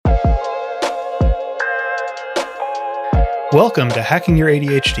Welcome to Hacking Your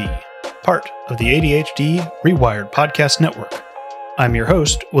ADHD, part of the ADHD Rewired podcast network. I'm your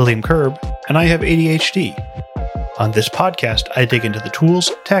host, William Kerb, and I have ADHD. On this podcast, I dig into the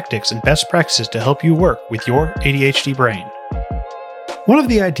tools, tactics, and best practices to help you work with your ADHD brain. One of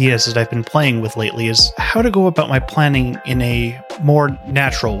the ideas that I've been playing with lately is how to go about my planning in a more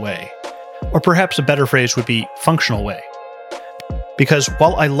natural way, or perhaps a better phrase would be functional way. Because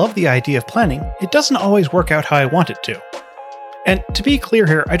while I love the idea of planning, it doesn't always work out how I want it to. And to be clear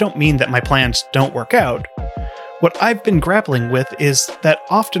here, I don't mean that my plans don't work out. What I've been grappling with is that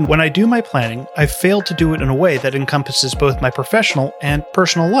often when I do my planning, I've failed to do it in a way that encompasses both my professional and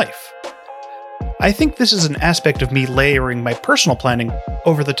personal life. I think this is an aspect of me layering my personal planning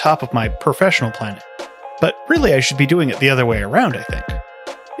over the top of my professional planning. But really I should be doing it the other way around, I think.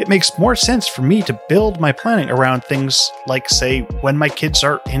 It makes more sense for me to build my planning around things like, say, when my kids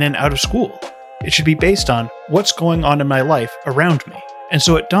are in and out of school. It should be based on what's going on in my life around me. And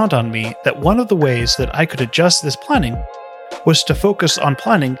so it dawned on me that one of the ways that I could adjust this planning was to focus on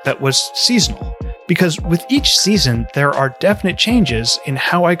planning that was seasonal. Because with each season, there are definite changes in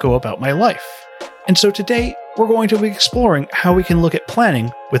how I go about my life. And so today, we're going to be exploring how we can look at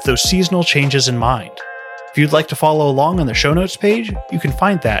planning with those seasonal changes in mind. If you'd like to follow along on the show notes page, you can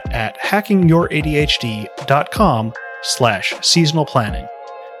find that at hackingYourADHD.com/seasonal planning.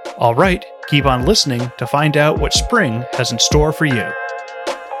 All right, keep on listening to find out what spring has in store for you.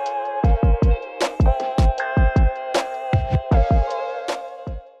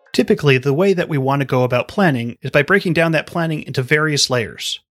 Typically, the way that we want to go about planning is by breaking down that planning into various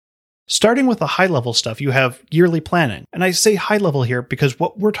layers. Starting with the high-level stuff, you have yearly planning. And I say high-level here because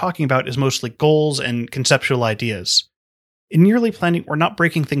what we're talking about is mostly goals and conceptual ideas. In yearly planning, we're not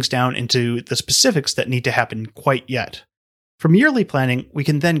breaking things down into the specifics that need to happen quite yet. From yearly planning, we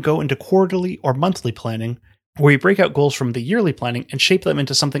can then go into quarterly or monthly planning, where we break out goals from the yearly planning and shape them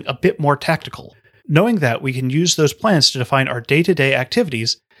into something a bit more tactical. Knowing that, we can use those plans to define our day-to-day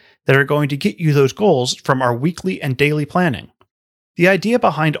activities that are going to get you those goals from our weekly and daily planning. The idea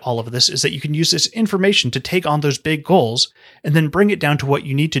behind all of this is that you can use this information to take on those big goals and then bring it down to what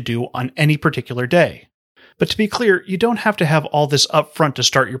you need to do on any particular day. But to be clear, you don't have to have all this up front to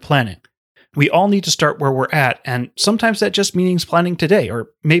start your planning. We all need to start where we're at, and sometimes that just means planning today,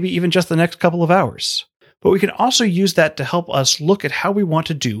 or maybe even just the next couple of hours. But we can also use that to help us look at how we want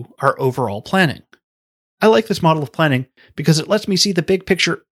to do our overall planning. I like this model of planning because it lets me see the big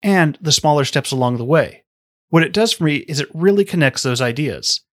picture and the smaller steps along the way. What it does for me is it really connects those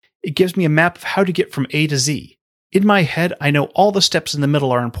ideas. It gives me a map of how to get from A to Z. In my head, I know all the steps in the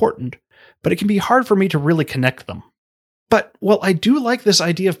middle are important, but it can be hard for me to really connect them. But while I do like this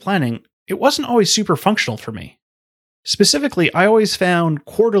idea of planning, it wasn't always super functional for me. Specifically, I always found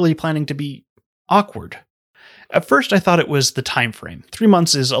quarterly planning to be awkward. At first, I thought it was the time frame. 3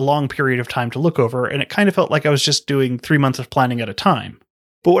 months is a long period of time to look over, and it kind of felt like I was just doing 3 months of planning at a time.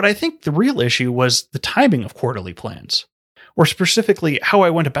 But what I think the real issue was the timing of quarterly plans, or specifically how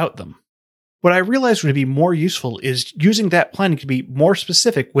I went about them. What I realized would be more useful is using that planning to be more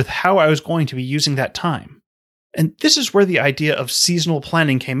specific with how I was going to be using that time. And this is where the idea of seasonal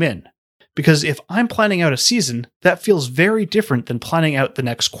planning came in. Because if I'm planning out a season, that feels very different than planning out the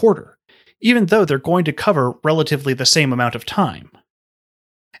next quarter, even though they're going to cover relatively the same amount of time.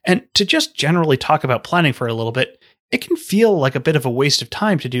 And to just generally talk about planning for a little bit, it can feel like a bit of a waste of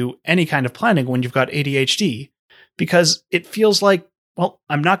time to do any kind of planning when you've got ADHD, because it feels like, well,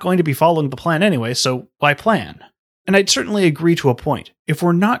 I'm not going to be following the plan anyway, so why plan? And I'd certainly agree to a point. If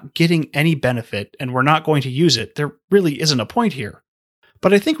we're not getting any benefit and we're not going to use it, there really isn't a point here.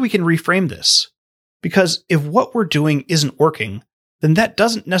 But I think we can reframe this. Because if what we're doing isn't working, then that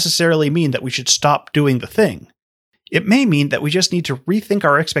doesn't necessarily mean that we should stop doing the thing. It may mean that we just need to rethink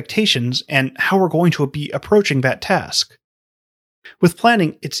our expectations and how we're going to be approaching that task. With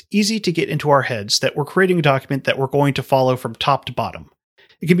planning, it's easy to get into our heads that we're creating a document that we're going to follow from top to bottom.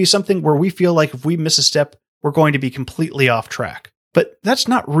 It can be something where we feel like if we miss a step, we're going to be completely off track. But that's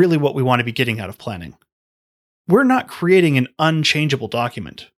not really what we want to be getting out of planning. We're not creating an unchangeable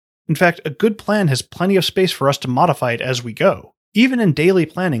document. In fact, a good plan has plenty of space for us to modify it as we go. Even in daily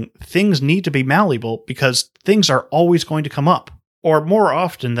planning, things need to be malleable because things are always going to come up. Or more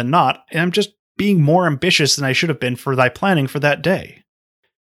often than not, I'm just being more ambitious than I should have been for thy planning for that day.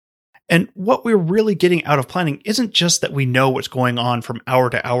 And what we're really getting out of planning isn't just that we know what's going on from hour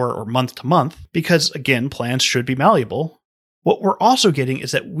to hour or month to month, because again, plans should be malleable. What we're also getting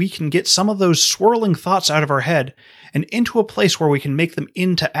is that we can get some of those swirling thoughts out of our head and into a place where we can make them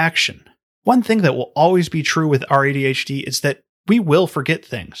into action. One thing that will always be true with our ADHD is that we will forget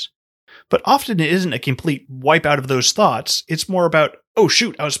things. But often it isn't a complete wipe out of those thoughts. It's more about, oh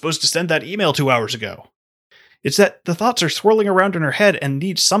shoot, I was supposed to send that email 2 hours ago. It's that the thoughts are swirling around in our head and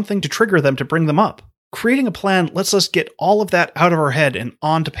need something to trigger them to bring them up. Creating a plan lets us get all of that out of our head and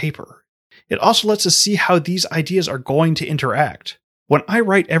onto paper. It also lets us see how these ideas are going to interact. When I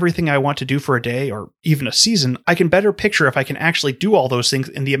write everything I want to do for a day or even a season, I can better picture if I can actually do all those things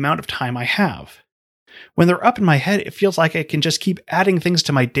in the amount of time I have. When they're up in my head, it feels like I can just keep adding things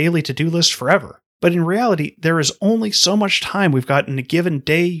to my daily to-do list forever. But in reality, there is only so much time we've got in a given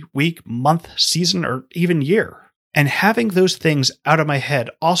day, week, month, season, or even year. And having those things out of my head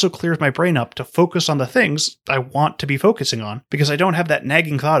also clears my brain up to focus on the things I want to be focusing on, because I don't have that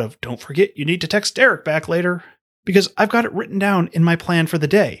nagging thought of, don't forget you need to text Derek back later. Because I've got it written down in my plan for the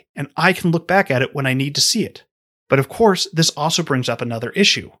day, and I can look back at it when I need to see it. But of course, this also brings up another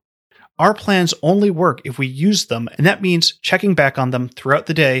issue. Our plans only work if we use them, and that means checking back on them throughout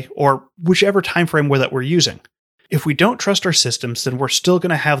the day or whichever time frame that we're using. If we don't trust our systems, then we're still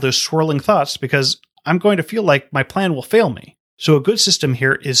going to have those swirling thoughts because I'm going to feel like my plan will fail me. So a good system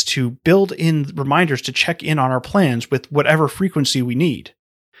here is to build in reminders to check in on our plans with whatever frequency we need.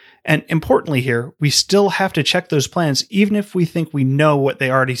 And importantly here, we still have to check those plans even if we think we know what they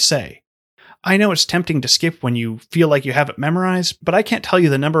already say. I know it's tempting to skip when you feel like you have it memorized, but I can't tell you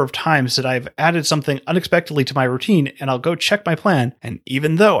the number of times that I've added something unexpectedly to my routine and I'll go check my plan, and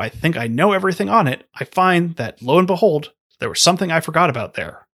even though I think I know everything on it, I find that, lo and behold, there was something I forgot about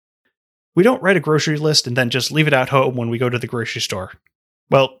there. We don't write a grocery list and then just leave it at home when we go to the grocery store.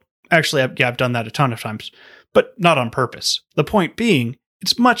 Well, actually, I've done that a ton of times, but not on purpose. The point being,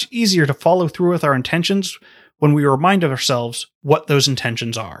 it's much easier to follow through with our intentions when we remind ourselves what those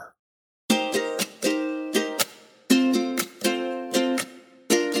intentions are.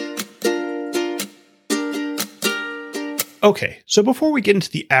 Okay, so before we get into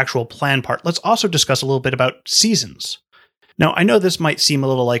the actual plan part, let's also discuss a little bit about seasons. Now, I know this might seem a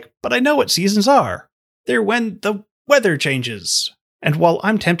little like, but I know what seasons are. They're when the weather changes. And while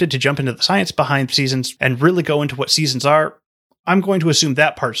I'm tempted to jump into the science behind seasons and really go into what seasons are, I'm going to assume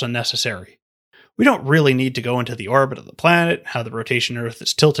that part's unnecessary. We don't really need to go into the orbit of the planet, how the rotation Earth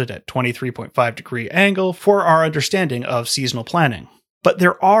is tilted at 23.5 degree angle for our understanding of seasonal planning. But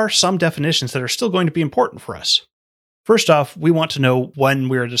there are some definitions that are still going to be important for us. First off, we want to know when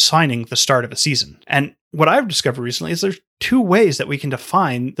we're defining the start of a season. And what I've discovered recently is there's two ways that we can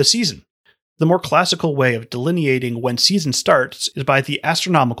define the season. The more classical way of delineating when season starts is by the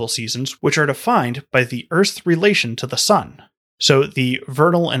astronomical seasons, which are defined by the Earth's relation to the sun. So the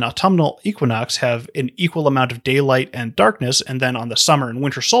vernal and autumnal equinox have an equal amount of daylight and darkness, and then on the summer and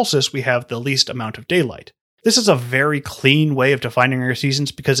winter solstice, we have the least amount of daylight. This is a very clean way of defining our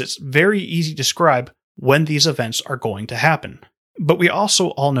seasons because it's very easy to describe when these events are going to happen. But we also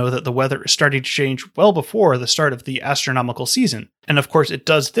all know that the weather is starting to change well before the start of the astronomical season. And of course, it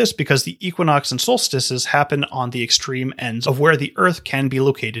does this because the equinox and solstices happen on the extreme ends of where the Earth can be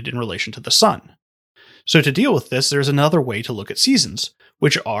located in relation to the sun. So to deal with this, there's another way to look at seasons,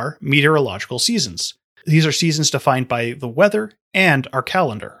 which are meteorological seasons. These are seasons defined by the weather and our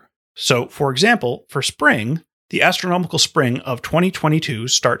calendar. So, for example, for spring, the astronomical spring of 2022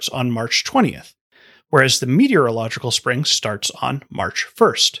 starts on March 20th. Whereas the meteorological spring starts on March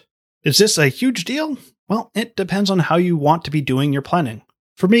 1st. Is this a huge deal? Well, it depends on how you want to be doing your planning.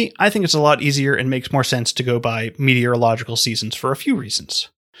 For me, I think it's a lot easier and makes more sense to go by meteorological seasons for a few reasons.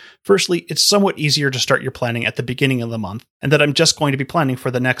 Firstly, it's somewhat easier to start your planning at the beginning of the month, and that I'm just going to be planning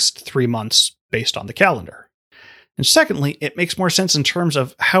for the next 3 months based on the calendar. And secondly, it makes more sense in terms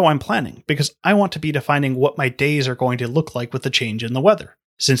of how I'm planning, because I want to be defining what my days are going to look like with the change in the weather.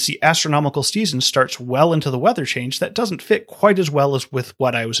 Since the astronomical season starts well into the weather change, that doesn't fit quite as well as with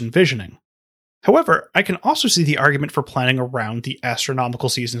what I was envisioning. However, I can also see the argument for planning around the astronomical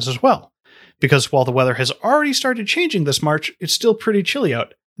seasons as well, because while the weather has already started changing this March, it's still pretty chilly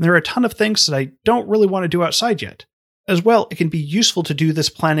out, and there are a ton of things that I don't really want to do outside yet. As well, it can be useful to do this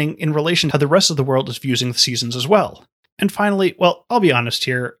planning in relation to how the rest of the world is viewing the seasons as well. And finally, well, I'll be honest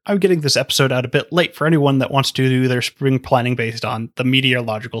here, I'm getting this episode out a bit late for anyone that wants to do their spring planning based on the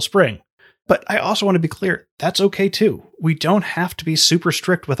meteorological spring. But I also want to be clear, that's okay too. We don't have to be super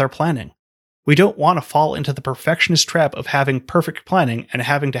strict with our planning. We don't want to fall into the perfectionist trap of having perfect planning and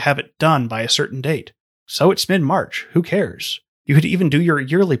having to have it done by a certain date. So it's mid-March, who cares? You could even do your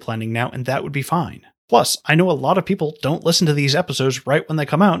yearly planning now and that would be fine. Plus, I know a lot of people don't listen to these episodes right when they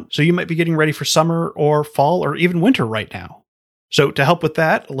come out, so you might be getting ready for summer or fall or even winter right now. So to help with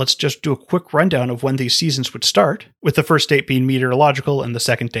that, let's just do a quick rundown of when these seasons would start, with the first date being meteorological and the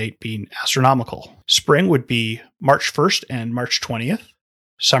second date being astronomical. Spring would be March 1st and March 20th.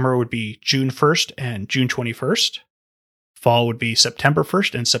 Summer would be June 1st and June 21st. Fall would be September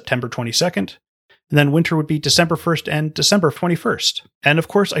 1st and September 22nd. And then winter would be December 1st and December 21st. And of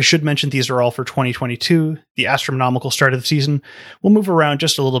course, I should mention these are all for 2022. The astronomical start of the season will move around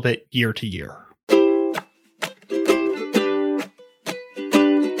just a little bit year to year.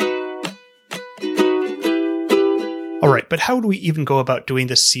 All right, but how do we even go about doing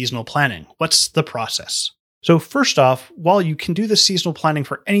this seasonal planning? What's the process? So first off, while you can do the seasonal planning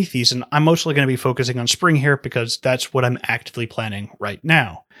for any season, I'm mostly going to be focusing on spring here because that's what I'm actively planning right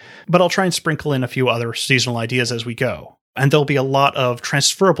now. But I'll try and sprinkle in a few other seasonal ideas as we go. And there'll be a lot of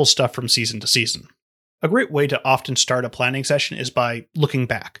transferable stuff from season to season. A great way to often start a planning session is by looking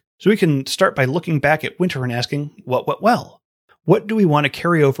back. So we can start by looking back at winter and asking, what went well? What do we want to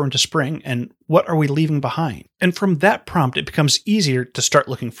carry over into spring, and what are we leaving behind? And from that prompt, it becomes easier to start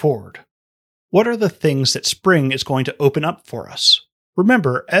looking forward. What are the things that spring is going to open up for us?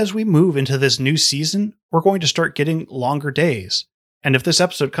 Remember, as we move into this new season, we're going to start getting longer days. And if this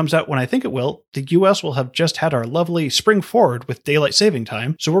episode comes out when I think it will, the US will have just had our lovely spring forward with daylight saving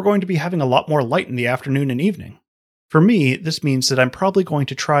time, so we're going to be having a lot more light in the afternoon and evening. For me, this means that I'm probably going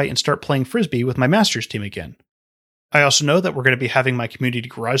to try and start playing Frisbee with my Masters team again. I also know that we're going to be having my community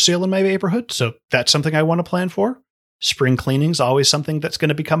garage sale in my neighborhood, so that's something I want to plan for. Spring cleaning's always something that's going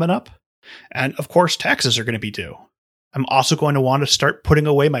to be coming up. And of course, taxes are going to be due. I'm also going to want to start putting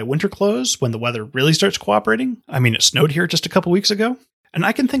away my winter clothes when the weather really starts cooperating. I mean, it snowed here just a couple weeks ago. And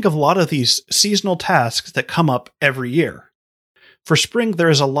I can think of a lot of these seasonal tasks that come up every year. For spring, there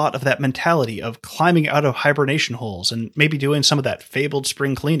is a lot of that mentality of climbing out of hibernation holes and maybe doing some of that fabled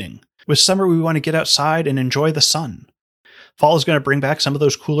spring cleaning. With summer, we want to get outside and enjoy the sun. Fall is going to bring back some of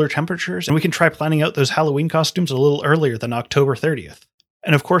those cooler temperatures, and we can try planning out those Halloween costumes a little earlier than October 30th.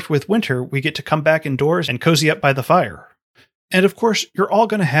 And of course, with winter, we get to come back indoors and cozy up by the fire. And of course, you're all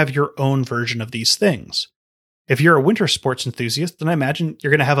going to have your own version of these things. If you're a winter sports enthusiast, then I imagine you're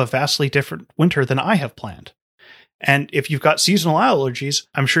going to have a vastly different winter than I have planned. And if you've got seasonal allergies,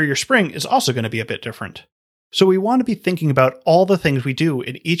 I'm sure your spring is also going to be a bit different. So we want to be thinking about all the things we do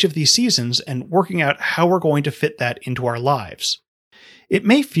in each of these seasons and working out how we're going to fit that into our lives. It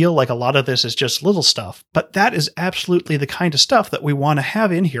may feel like a lot of this is just little stuff, but that is absolutely the kind of stuff that we want to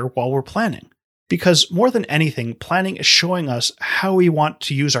have in here while we're planning. Because more than anything, planning is showing us how we want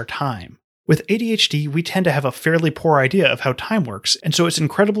to use our time. With ADHD, we tend to have a fairly poor idea of how time works, and so it's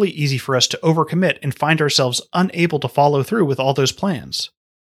incredibly easy for us to overcommit and find ourselves unable to follow through with all those plans.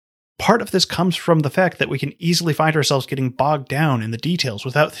 Part of this comes from the fact that we can easily find ourselves getting bogged down in the details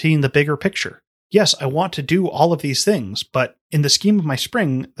without seeing the bigger picture. Yes, I want to do all of these things, but in the scheme of my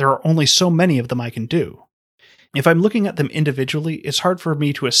spring, there are only so many of them I can do. If I'm looking at them individually, it's hard for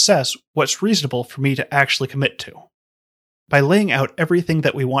me to assess what's reasonable for me to actually commit to. By laying out everything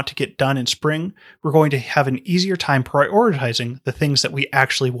that we want to get done in spring, we're going to have an easier time prioritizing the things that we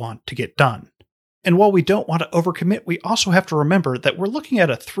actually want to get done. And while we don't want to overcommit, we also have to remember that we're looking at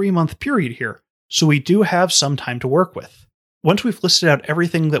a 3-month period here, so we do have some time to work with. Once we've listed out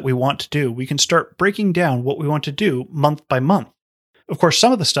everything that we want to do, we can start breaking down what we want to do month by month. Of course,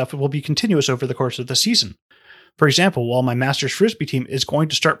 some of the stuff will be continuous over the course of the season. For example, while my Masters Frisbee team is going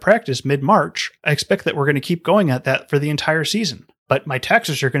to start practice mid-March, I expect that we're going to keep going at that for the entire season. But my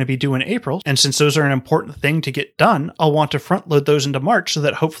taxes are going to be due in April, and since those are an important thing to get done, I'll want to front-load those into March so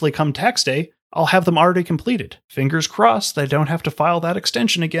that hopefully come tax day, I'll have them already completed. Fingers crossed I don't have to file that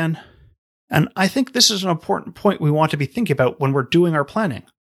extension again. And I think this is an important point we want to be thinking about when we're doing our planning.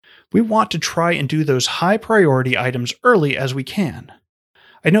 We want to try and do those high priority items early as we can.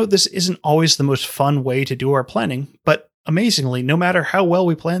 I know this isn't always the most fun way to do our planning, but amazingly, no matter how well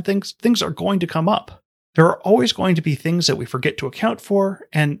we plan things, things are going to come up. There are always going to be things that we forget to account for,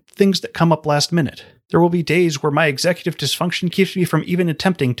 and things that come up last minute. There will be days where my executive dysfunction keeps me from even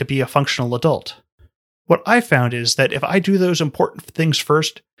attempting to be a functional adult. What I found is that if I do those important things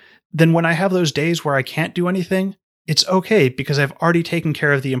first, then when I have those days where I can't do anything, it's okay because I've already taken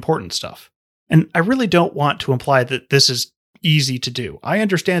care of the important stuff. And I really don't want to imply that this is easy to do. I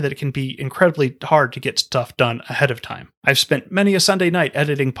understand that it can be incredibly hard to get stuff done ahead of time. I've spent many a Sunday night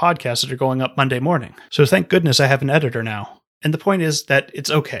editing podcasts that are going up Monday morning, so thank goodness I have an editor now. And the point is that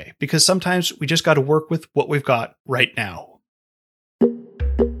it's okay, because sometimes we just got to work with what we've got right now.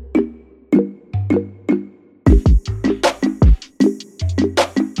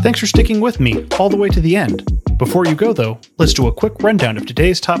 Thanks for sticking with me all the way to the end. Before you go, though, let's do a quick rundown of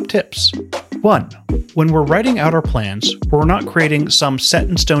today's top tips. 1. When we're writing out our plans, we're not creating some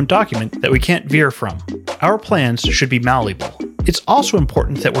set-in-stone document that we can't veer from. Our plans should be malleable. It's also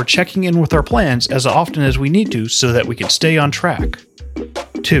important that we're checking in with our plans as often as we need to so that we can stay on track.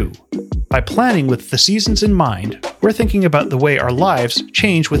 2. By planning with the seasons in mind, we're thinking about the way our lives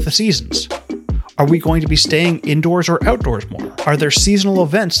change with the seasons. Are we going to be staying indoors or outdoors more? Are there seasonal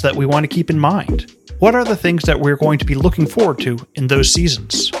events that we want to keep in mind? What are the things that we're going to be looking forward to in those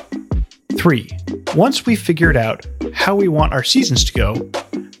seasons? 3. Once we've figured out how we want our seasons to go,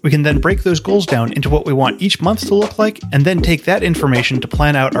 we can then break those goals down into what we want each month to look like, and then take that information to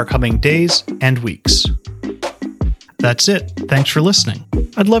plan out our coming days and weeks. That's it. Thanks for listening.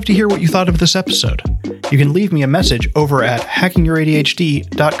 I'd love to hear what you thought of this episode. You can leave me a message over at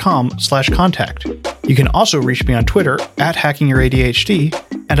hackingYourADHD.com/contact. You can also reach me on Twitter at hackingYourADHD,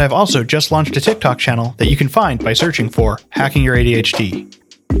 and I've also just launched a TikTok channel that you can find by searching for Hacking Your ADHD.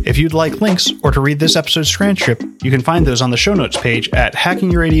 If you'd like links or to read this episode's transcript, you can find those on the show notes page at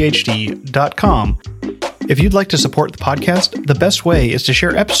hackingYourADHD.com. If you'd like to support the podcast, the best way is to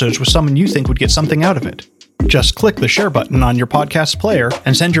share episodes with someone you think would get something out of it. Just click the share button on your podcast player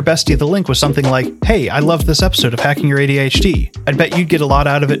and send your bestie the link with something like, "Hey, I loved this episode of Hacking Your ADHD. I'd bet you'd get a lot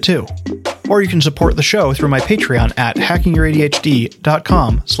out of it too." Or you can support the show through my Patreon at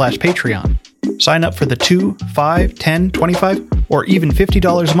hackingYourADHD.com/Patreon. Sign up for the $2, $5, $10, $25, or even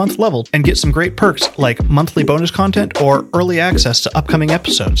 $50 a month level and get some great perks like monthly bonus content or early access to upcoming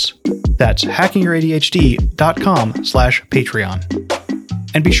episodes. That's hackingYourADHD.com/Patreon.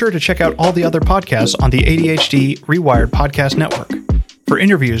 And be sure to check out all the other podcasts on the ADHD Rewired Podcast Network. For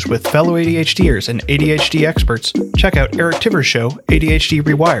interviews with fellow ADHDers and ADHD experts, check out Eric Tiver's show, ADHD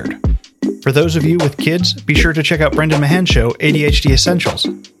Rewired. For those of you with kids, be sure to check out Brendan Mahan's show, ADHD Essentials.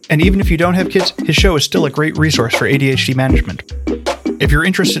 And even if you don't have kids, his show is still a great resource for ADHD management. If you're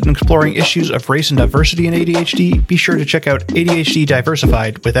interested in exploring issues of race and diversity in ADHD, be sure to check out ADHD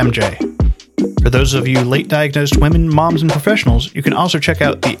Diversified with MJ. For those of you late-diagnosed women, moms, and professionals, you can also check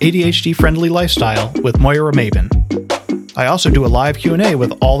out the ADHD-Friendly Lifestyle with Moira Mabin. I also do a live Q&A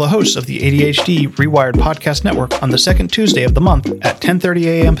with all the hosts of the ADHD Rewired Podcast Network on the second Tuesday of the month at 10:30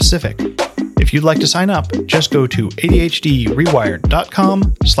 a.m. Pacific. If you'd like to sign up, just go to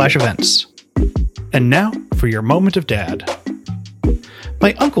ADHDrewired.com/events. And now for your moment of dad.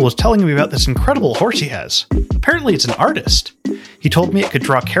 My uncle was telling me about this incredible horse he has. Apparently it's an artist. He told me it could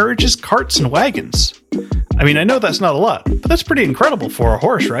draw carriages, carts, and wagons. I mean, I know that's not a lot, but that's pretty incredible for a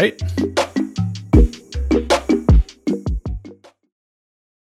horse, right?